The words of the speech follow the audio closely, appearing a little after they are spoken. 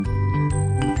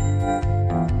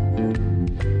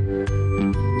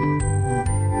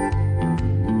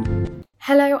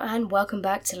welcome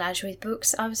back to Lounge with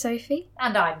Books. I'm Sophie.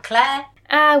 And I'm Claire.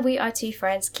 And we are two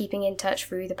friends keeping in touch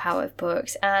through the power of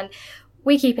books. And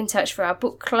we keep in touch through our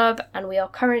book club, and we are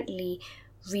currently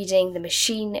reading The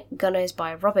Machine Gunners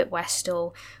by Robert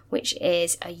Westall, which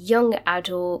is a young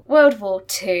adult World War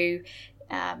II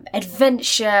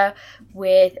adventure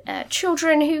with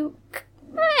children who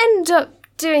end up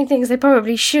doing things they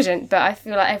probably shouldn't, but I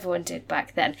feel like everyone did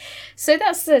back then. So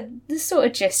that's the sort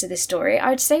of gist of the story.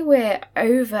 I'd say we're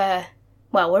about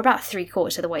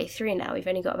 3/4 of the way through now. We've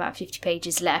only got about 50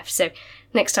 pages left, so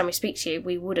next time we speak to you,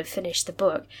 we would have finished the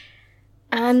book.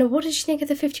 And what did you think of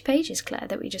the 50 pages, Claire,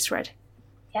 that we just read?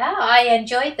 Yeah, I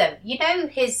enjoyed them. You know,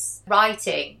 his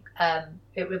writing,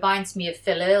 it reminds me of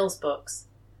Phil Earle's books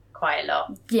quite a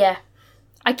lot. Yeah.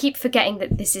 I keep forgetting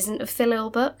that this isn't a Phil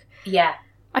Earle book. Yeah.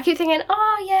 I keep thinking,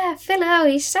 oh yeah, Phil Earle,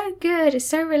 he's so good, it's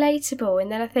so relatable. And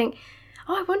then I think,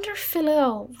 I wonder if Phil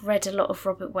Earle read a lot of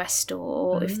Robert Westall,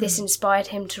 or if this inspired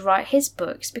him to write his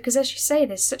books. Because as you say,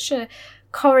 there's such a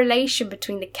correlation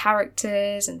between the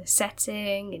characters and the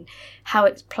setting and how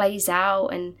it plays out.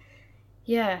 And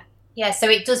yeah. Yeah, so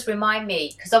it does remind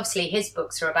me, because obviously his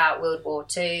books are about World War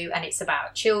II and it's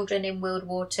about children in World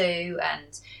War II.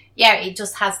 And yeah, it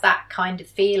just has that kind of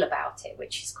feel about it,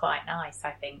 which is quite nice,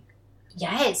 I think.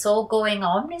 Yeah, it's all going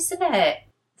on, isn't it?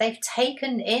 They've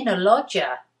taken in a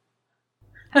lodger.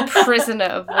 A prisoner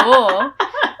of war.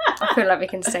 I feel like we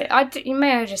can say...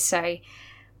 May I just say,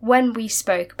 when we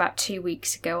spoke about 2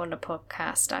 weeks ago on the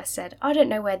podcast, I said, I don't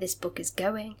know where this book is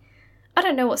going. I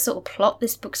don't know what sort of plot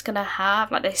this book's going to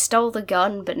have. Like, they stole the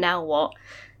gun, but now what?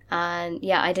 And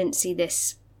yeah, I didn't see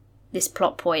this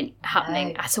plot point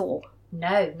happening at all.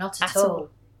 No, not at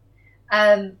all.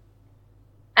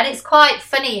 And it's quite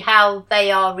funny how they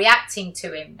are reacting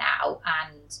to him now,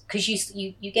 and because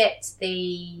you get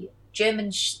the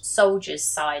German soldiers'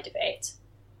 side of it,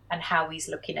 and how he's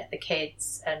looking at the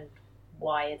kids and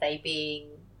why are they being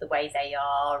the way they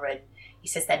are, and he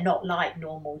says they're not like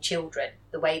normal children.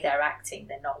 The way they're acting,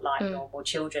 they're not like normal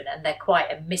children, and they're quite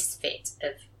a misfit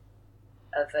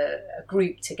of a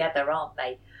group together, aren't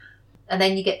they? And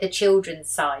then you get the children's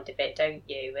side of it, don't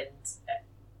you? And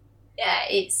yeah,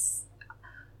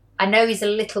 I know he's a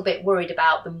little bit worried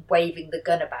about them waving the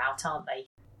gun about, aren't they?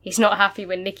 He's not happy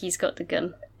when Nikki's got the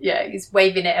gun. Yeah, he's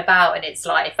waving it about, and it's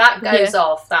like, if that goes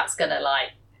off, that's going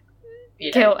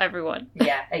to, kill everyone.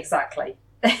 Yeah, exactly.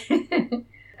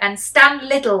 And Stan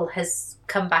Liddell has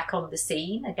come back on the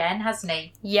scene again, hasn't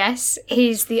he? Yes,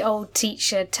 he's the old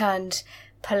teacher turned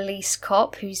police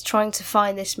cop who's trying to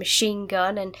find this machine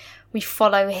gun, and we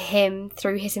follow him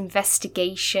through his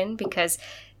investigation because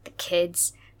the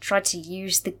kids tried to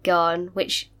use the gun,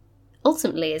 which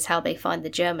ultimately is how they find the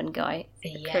German guy.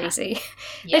 Crazy.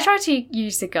 Yeah. They try to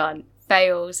use the gun,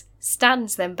 fails,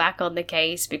 stands them back on the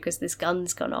case because this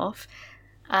gun's gone off,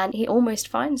 and he almost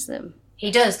finds them. He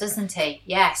does, doesn't he?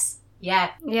 Yes. Yeah.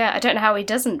 Yeah, I don't know how he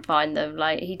doesn't find them.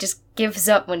 Like, he just gives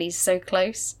up when he's so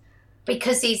close.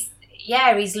 Because he's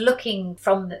looking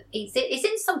from he's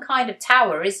in some kind of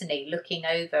tower, isn't he? Looking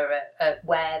over at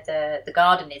where the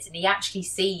garden is, and he actually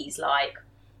sees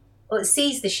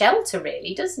sees the shelter,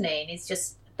 really, doesn't he? And he's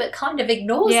just, but kind of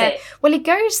ignores it. Well, he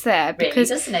goes there because,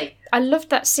 really, doesn't he? I loved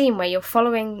that scene where you're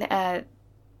following the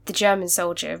German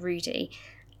soldier, Rudy,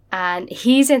 and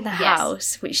he's in the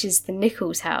house, which is the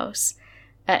Nichols house,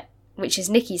 which is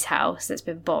Nikki's house that's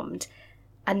been bombed.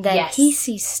 And then he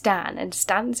sees Stan, and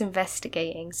Stan's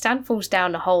investigating. Stan falls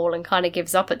down a hole and kind of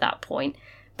gives up at that point.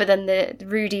 But then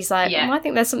Rudy's like, I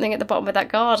think there's something at the bottom of that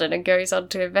garden, and goes on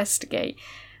to investigate.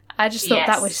 I just thought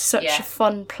that was such a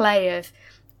fun play of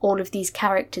all of these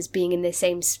characters being in the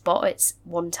same spot at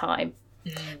one time.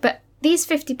 But these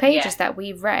 50 pages that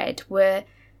we read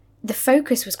the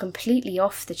focus was completely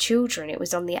off the children. It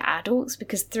was on the adults,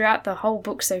 because throughout the whole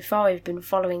book so far we've been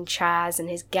following Chaz and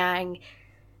his gang,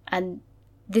 and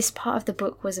this part of the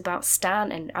book was about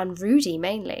Stan and Rudy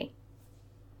mainly.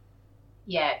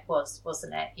 Yeah, it was,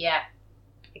 wasn't it? Yeah,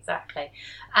 exactly.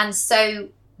 And so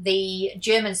the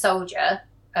German soldier,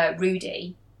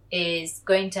 Rudy, is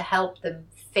going to help them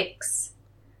fix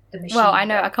the machine gun. I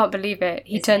know, I can't believe it.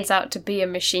 He turns out to be a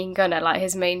machine gunner. Like,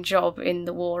 his main job in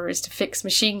the war is to fix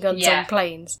machine guns on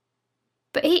planes.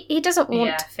 But he doesn't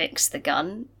want to fix the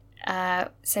gun.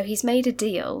 So he's made a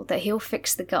deal that he'll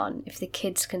fix the gun if the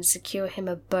kids can secure him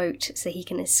a boat so he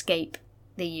can escape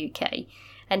the UK.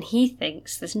 And he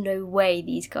thinks there's no way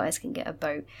these guys can get a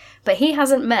boat. But he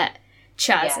hasn't met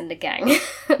Chaz and the gang.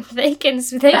 they can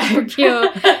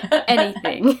procure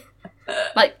anything.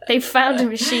 Like, they found a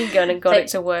machine gun and got it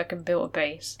to work and built a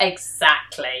base.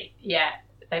 Exactly, yeah.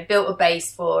 They built a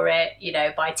base for it, you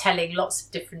know, by telling lots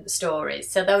of different stories.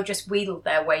 So they'll just wheedle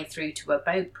their way through to a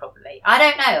boat, probably. I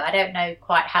don't know. I don't know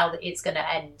quite how it's going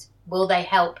to end. Will they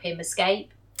help him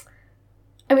escape?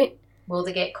 I mean... Will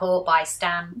they get caught by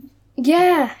Stan?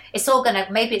 Yeah. It's all going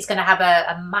to... Maybe it's going to have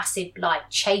a massive, like,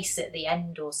 chase at the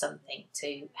end or something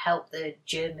to help the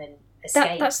German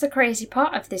escape. That's the crazy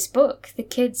part of this book. The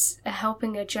kids are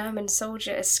helping a German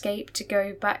soldier escape to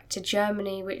go back to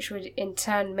Germany, which would in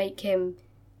turn make him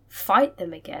fight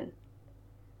them again.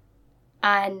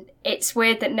 And it's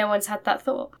weird that no one's had that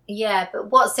thought. Yeah,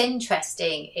 but what's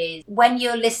interesting is when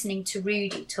you're listening to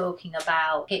Rudy talking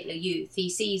about Hitler Youth, he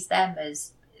sees them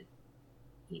as,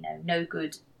 you know, no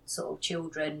good sort of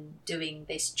children doing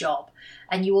this job.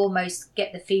 And you almost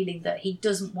get the feeling that he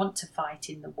doesn't want to fight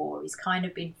in the war. He's kind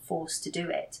of been forced to do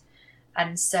it.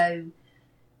 And so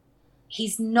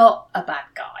he's not a bad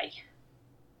guy.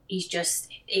 He's just,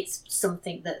 it's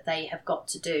something that they have got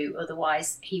to do.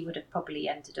 Otherwise, he would have probably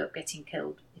ended up getting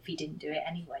killed if he didn't do it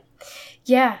anyway.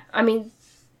 Yeah, I mean,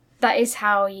 that is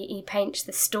how he paints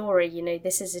the story. You know,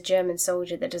 this is a German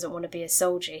soldier that doesn't want to be a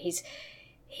soldier.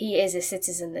 He is a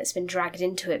citizen that's been dragged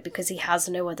into it because he has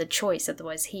no other choice.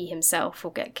 Otherwise, he himself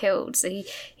will get killed. So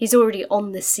he's already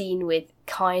on the scene with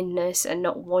kindness and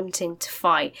not wanting to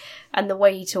fight. And the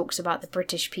way he talks about the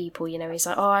British people, you know, he's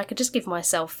like, oh, I could just give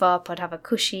myself up. I'd have a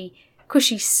cushy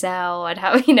cell. I'd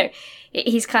have, you know,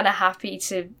 he's kind of happy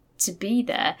to be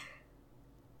there.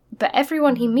 But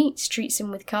everyone he meets treats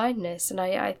him with kindness. And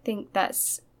I think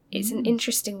it's an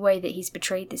interesting way that he's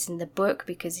portrayed this in the book,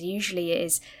 because usually it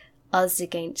is us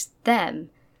against them,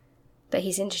 but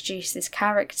he's introduced this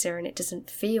character and it doesn't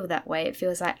feel that way. It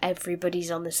feels like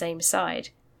everybody's on the same side,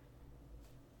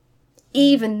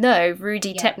 even though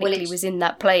Rudy technically was in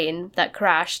that plane that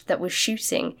crashed that was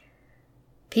shooting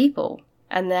people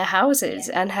and their houses,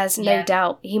 and has no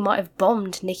doubt he might have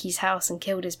bombed Nicky's house and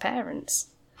killed his parents.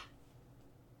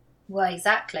 Well,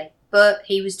 exactly, but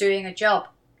he was doing a job.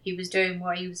 He was doing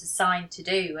what he was assigned to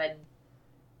do, and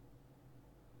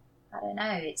I don't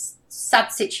know, it's a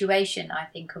sad situation, I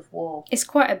think, of war. It's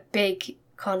quite a big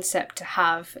concept to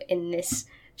have in this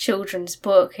children's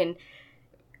book, and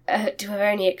to have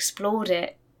only explored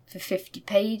it for 50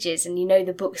 pages, and you know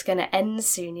the book's going to end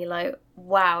soon, you're like,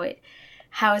 wow,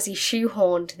 how has he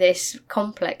shoehorned this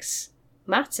complex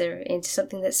matter into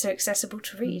something that's so accessible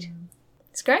to read?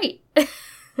 It's great.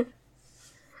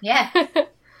 Yeah.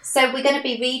 So we're going to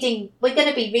be reading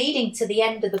to the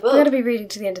end of the book. We're going to be reading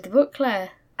to the end of the book,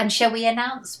 Claire. And shall we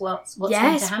announce what's going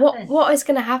to happen? What is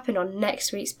going to happen on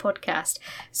next week's podcast?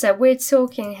 So we're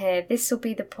talking here, this will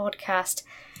be the podcast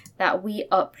that we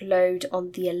upload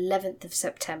on the 11th of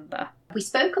September. We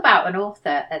spoke about an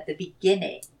author at the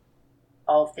beginning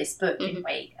of this book, didn't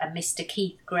we? A Mr.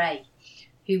 Keith Gray,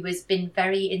 who has been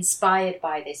very inspired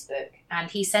by this book.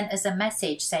 And he sent us a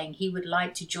message saying he would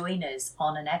like to join us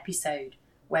on an episode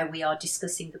where we are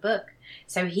discussing the book.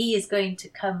 So he is going to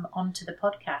come onto the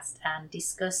podcast and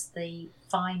discuss the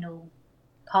final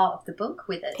part of the book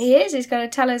with us. He is. He's going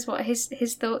to tell us what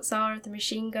his thoughts are of the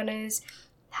Machine Gunners,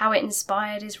 how it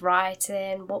inspired his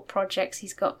writing, what projects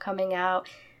he's got coming out.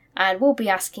 And we'll be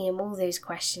asking him all those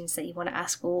questions that you want to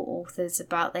ask all authors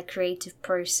about their creative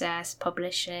process,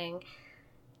 publishing,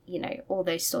 you know, all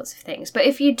those sorts of things. But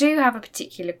if you do have a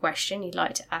particular question you'd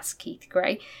like to ask Keith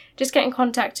Gray, just get in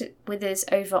contact with us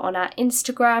over on our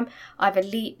Instagram. Either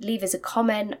leave us a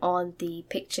comment on the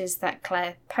pictures that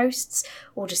Claire posts,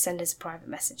 or just send us a private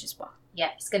message as well.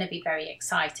 Yeah, it's going to be very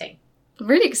exciting.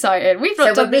 Really excited. We've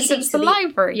not done this since the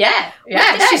library. Yeah.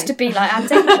 It's just to be like our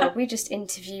day job. We just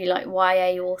interview like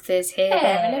YA authors here,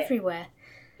 there and everywhere.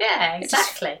 Yeah,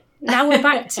 exactly. Now we're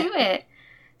back to it.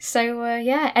 So,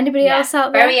 anybody else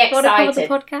out there want to come on the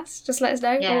podcast? Just let us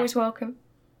know. Yeah. Always welcome.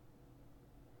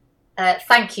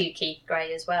 Thank you, Keith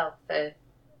Gray, as well, for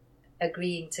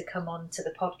agreeing to come on to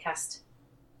the podcast.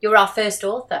 You're our first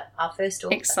author.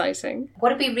 Exciting.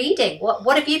 What are we reading?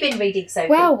 What have you been reading so far?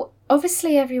 Well,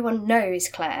 obviously everyone knows,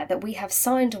 Claire, that we have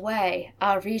signed away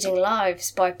our reading lives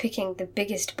by picking the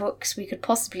biggest books we could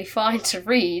possibly find to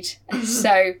read.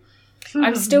 So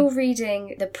I'm still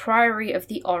reading The Priory of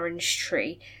the Orange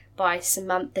Tree by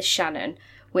Samantha Shannon,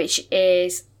 which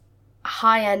is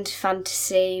high-end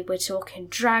fantasy. We're talking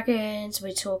dragons,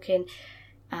 we're talking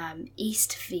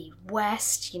East v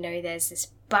West. You know, there's this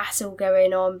battle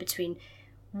going on between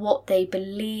what they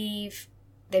believe.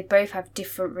 They both have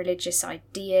different religious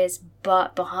ideas,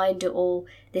 but behind it all,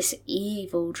 this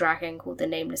evil dragon called the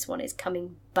Nameless One is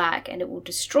coming back, and it will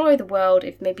destroy the world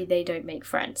if maybe they don't make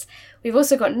friends. We've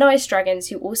also got nice dragons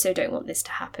who also don't want this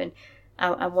to happen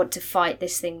and want to fight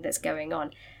this thing that's going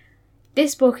on.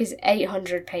 This book is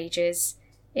 800 pages.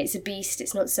 it's a beast.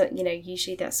 It's not so,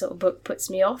 usually that sort of book puts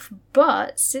me off.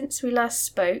 But since we last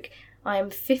spoke, I am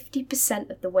 50%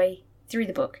 of the way through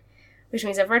the book, which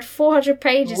means I've read 400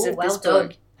 pages of this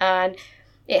book. And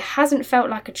it hasn't felt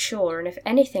like a chore. And if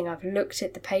anything, I've looked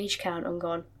at the page count and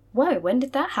gone, whoa, when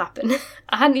did that happen?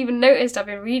 I hadn't even noticed I've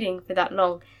been reading for that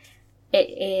long. It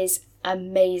is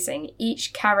amazing.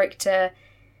 Each character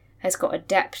has got a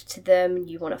depth to them.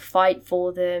 You want to fight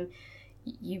for them.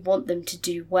 You want them to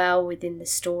do well within the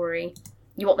story.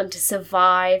 You want them to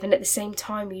survive. And at the same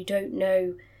time, you don't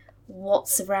know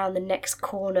what's around the next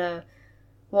corner,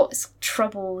 what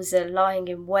troubles are lying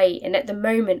in wait. And at the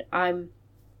moment, I'm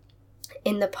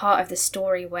in the part of the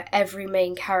story where every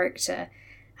main character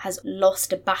has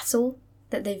lost a battle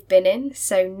that they've been in.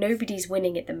 So nobody's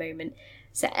winning at the moment.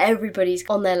 So everybody's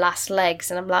on their last legs.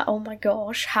 And I'm like, oh my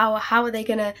gosh, how are they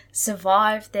going to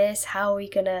survive this? How are we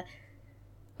going to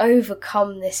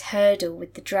overcome this hurdle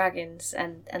with the dragons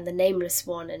and the Nameless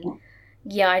One? And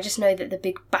yeah, I just know that the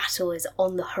big battle is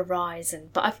on the horizon.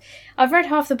 But I've read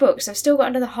half the book, so I've still got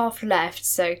another half left.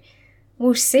 So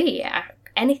we'll see.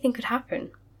 Anything could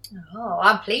happen. Oh,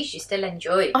 I'm pleased you still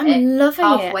enjoyed it. I'm loving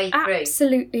halfway it. Through.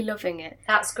 Absolutely loving it.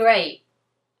 That's great.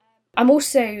 I'm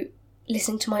also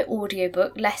listening to my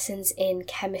audiobook, Lessons in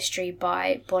Chemistry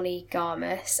by Bonnie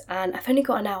Garmus, and I've only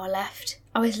got an hour left.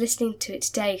 I was listening to it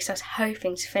today because I was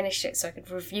hoping to finish it so I could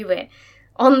review it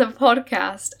on the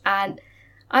podcast, and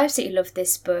I absolutely love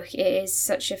this book. It is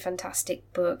such a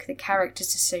fantastic book. The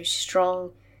characters are so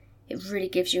strong. It really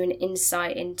gives you an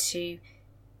insight into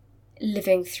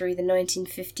living through the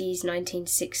 1950s,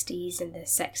 1960s and the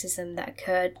sexism that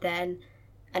occurred then.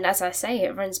 And as I say,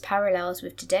 it runs parallels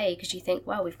with today because you think,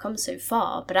 well, we've come so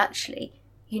far, but actually,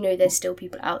 there's still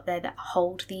people out there that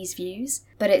hold these views.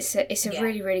 But it's a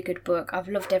really, really good book. I've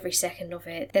loved every second of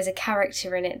it. There's a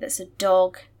character in it that's a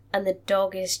dog, and the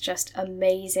dog is just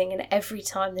amazing. And every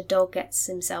time the dog gets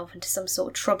himself into some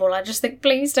sort of trouble, I just think,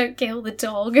 please don't kill the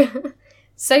dog.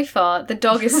 So far, the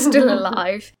dog is still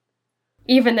alive,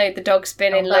 even though the dog's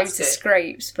been in loads of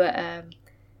scrapes. But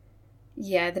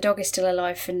the dog is still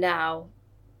alive for now.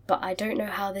 But I don't know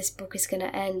how this book is going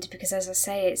to end because, as I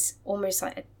say, it's almost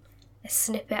like a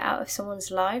snippet out of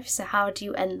someone's life. So how do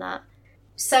you end that?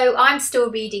 So I'm still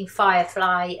reading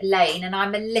Firefly Lane, and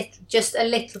I'm just a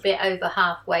little bit over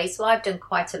halfway. So I've done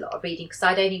quite a lot of reading because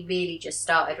I'd only really just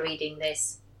started reading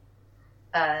this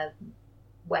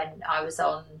when I was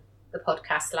on the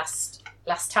podcast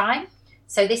last time.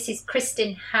 So this is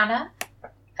Kristin Hannah,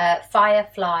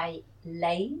 Firefly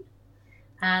Lane.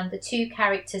 And the two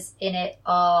characters in it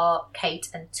are Kate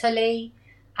and Tully.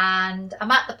 And I'm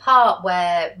at the part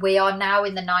where we are now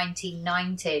in the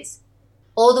 1990s.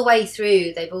 All the way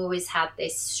through, they've always had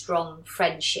this strong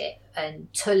friendship.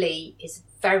 And Tully is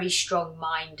very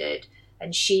strong-minded.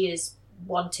 And she has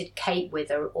wanted Kate with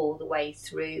her all the way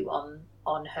through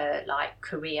on her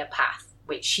career path,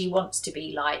 which she wants to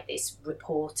be like this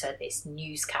reporter, this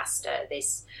newscaster,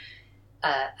 this...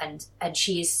 and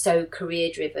she is so career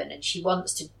driven and she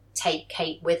wants to take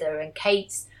Kate with her, and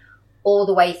Kate's all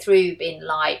the way through been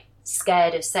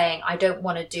scared of saying, I don't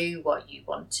want to do what you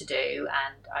want to do,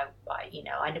 and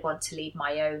I want to lead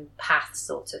my own path,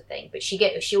 sort of thing. But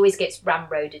she always gets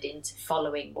ramroded into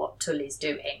following what Tully's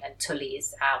doing, and Tully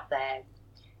is out there,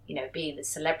 being the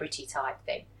celebrity type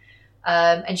thing.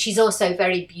 And she's also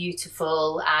very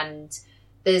beautiful, and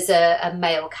there's a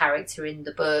male character in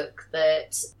the book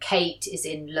that Kate is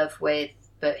in love with,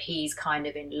 but he's kind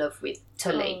of in love with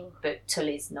Tully, but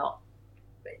Tully's not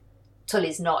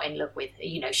in love with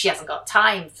her. She hasn't got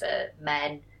time for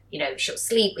men. She'll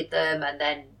sleep with them and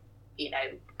then,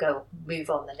 go move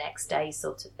on the next day,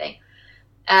 sort of thing.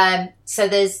 So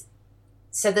there's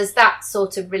that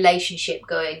sort of relationship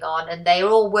going on, and they're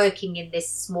all working in this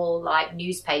small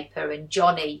newspaper, and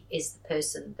Johnny is the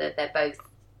person that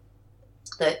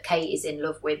that Kate is in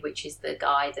love with, which is the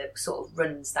guy that sort of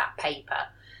runs that paper.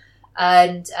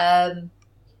 And and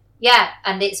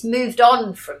it's moved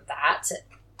on from that.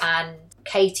 And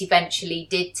Kate eventually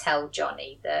did tell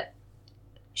Johnny that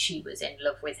she was in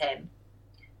love with him.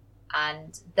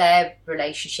 And their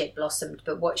relationship blossomed.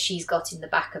 But what she's got in the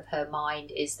back of her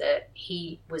mind is that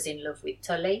he was in love with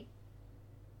Tully.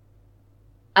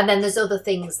 And then there's other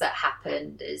things that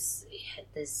happened.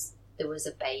 There was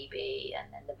a baby,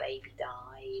 and then the baby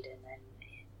died, and then,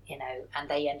 and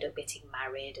they end up getting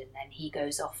married, and then he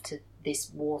goes off to this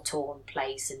war-torn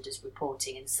place and does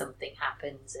reporting, and something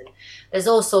happens, and there's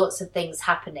all sorts of things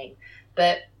happening.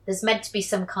 But there's meant to be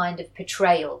some kind of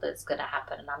betrayal that's going to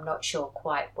happen, and I'm not sure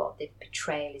quite what the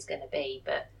betrayal is going to be,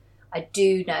 but I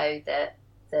do know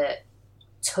that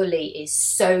Tully is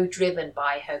so driven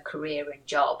by her career and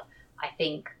job, I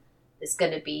think there's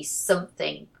going to be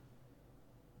something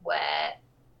where,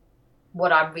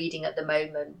 what I'm reading at the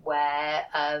moment, where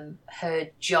her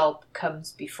job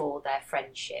comes before their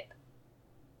friendship.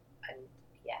 And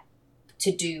yeah,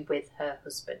 to do with her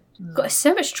husband. Got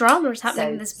so much drama is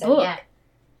happening in this book.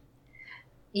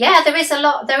 Yeah, there is a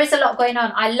lot going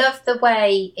on. I love the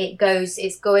way it goes.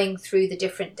 It's going through the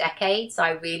different decades.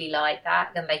 I really like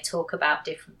that. And they talk about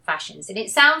different fashions. And it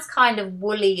sounds kind of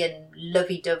woolly and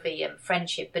lovey-dovey and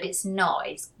friendship, but it's not.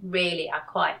 It's really,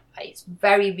 it's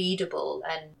very readable.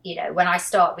 And, you know, when I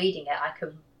start reading it, I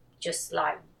can just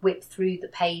like whip through the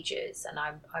pages, and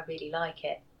I really like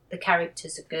it. The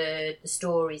characters are good. The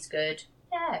story's good.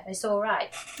 Yeah, it's all right.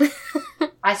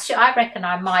 I reckon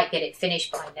I might get it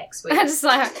finished by next week. I'm just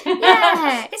like,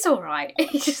 yeah, it's all right.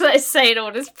 Just like saying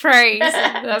all this praise.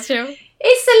 That's your...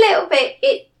 It's a little bit.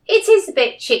 It is a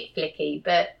bit chick flicky,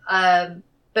 but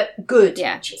good.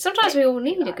 Yeah. Sometimes we all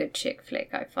need a good chick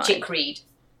flick, I find. Chick read.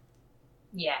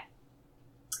 Yeah.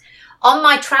 On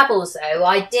my travels, though,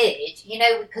 I did, you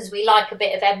know, because we like a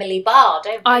bit of Emily Barr,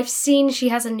 don't we? I've seen she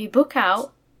has a new book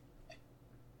out.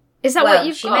 Is that what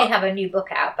you've got? She may have a new book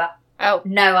out, but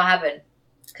no, I haven't.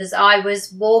 Because I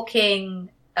was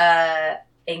walking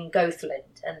in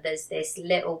Goathland, and there's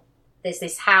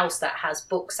this house that has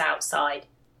books outside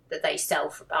that they sell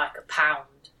for like £1,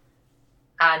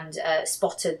 and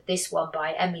spotted this one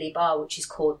by Emily Barr, which is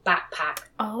called Backpack.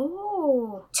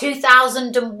 Oh,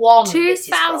 2001.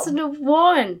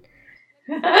 2001.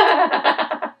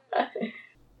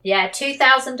 Yeah,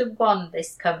 2001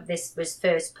 this was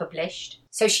first published.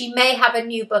 So she may have a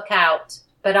new book out,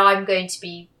 but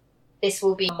this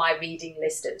will be on my reading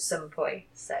list at some point.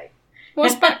 So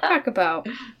what's Backpack about?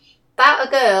 About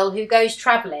a girl who goes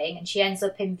travelling, and she ends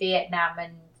up in Vietnam,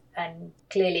 and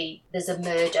clearly there's a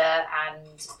murder,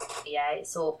 and yeah,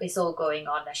 it's all going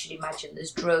on. I should imagine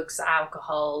there's drugs,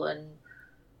 alcohol, and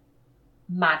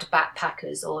mad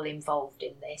backpackers all involved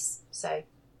in this. So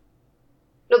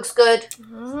looks good.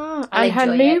 And her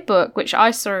new book, which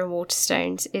I saw in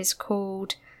Waterstones, is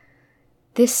called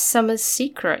This Summer's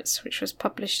Secrets, which was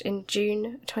published in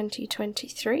June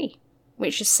 2023,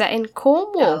 which is set in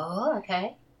Cornwall. Oh,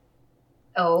 okay.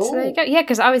 Oh. So there you go. Yeah,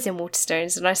 because I was in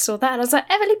Waterstones and I saw that and I was like,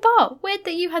 Emily Barr, weird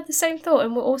that you had the same thought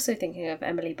and we're also thinking of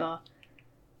Emily Barr.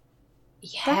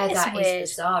 Yeah, that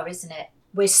is bizarre, isn't it?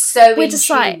 We're so in just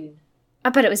tune. Like, I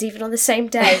bet it was even on the same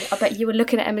day. I bet you were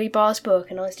looking at Emily Barr's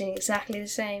book and I was doing exactly the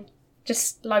same.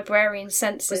 Just librarian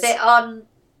senses. Was it on...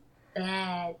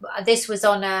 this was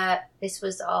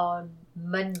on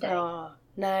Monday. Oh,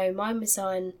 no, mine was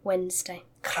on Wednesday.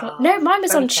 No, mine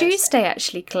was on Tuesday,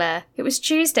 actually, Claire. It was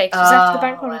Tuesday because it was after the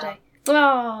bank holiday.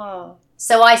 Oh.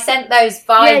 So I sent those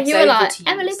vibes over like, to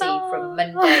you, Emily Barr. from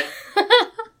Monday.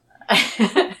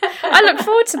 I look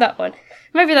forward to that one.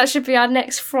 Maybe that should be our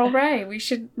next foray. We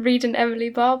should read an Emily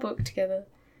Barr book together.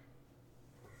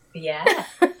 Yeah.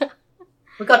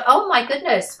 Oh my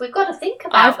goodness, we've got to think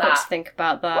about that. I've got to think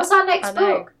about that. What's our next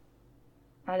book?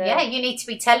 I know. Yeah, you need to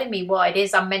be telling me what it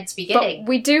is I'm meant to be getting. But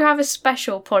we do have a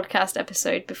special podcast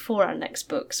episode before our next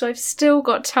book, so I've still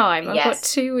got time. I've got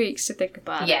 2 weeks to think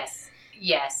about it.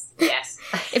 Yes.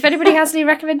 If anybody has any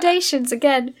recommendations,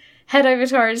 again, head over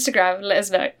to our Instagram and let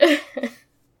us know.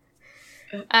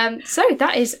 So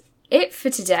that is it for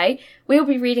today. We'll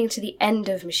be reading to the end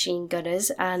of Machine Gunners,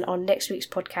 and on next week's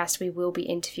podcast we will be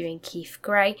interviewing Keith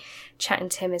Gray, chatting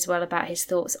to him as well about his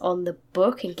thoughts on the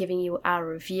book and giving you our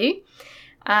review.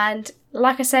 And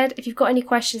like I said, if you've got any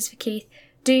questions for Keith,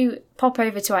 do pop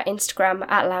over to our Instagram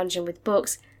at Lounging with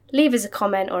Books, leave us a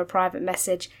comment or a private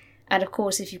message, and of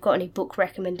course if you've got any book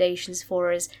recommendations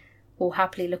for us, we'll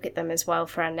happily look at them as well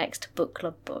for our next book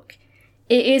club book.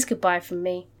 It is goodbye from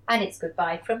me. And it's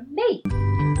goodbye from me.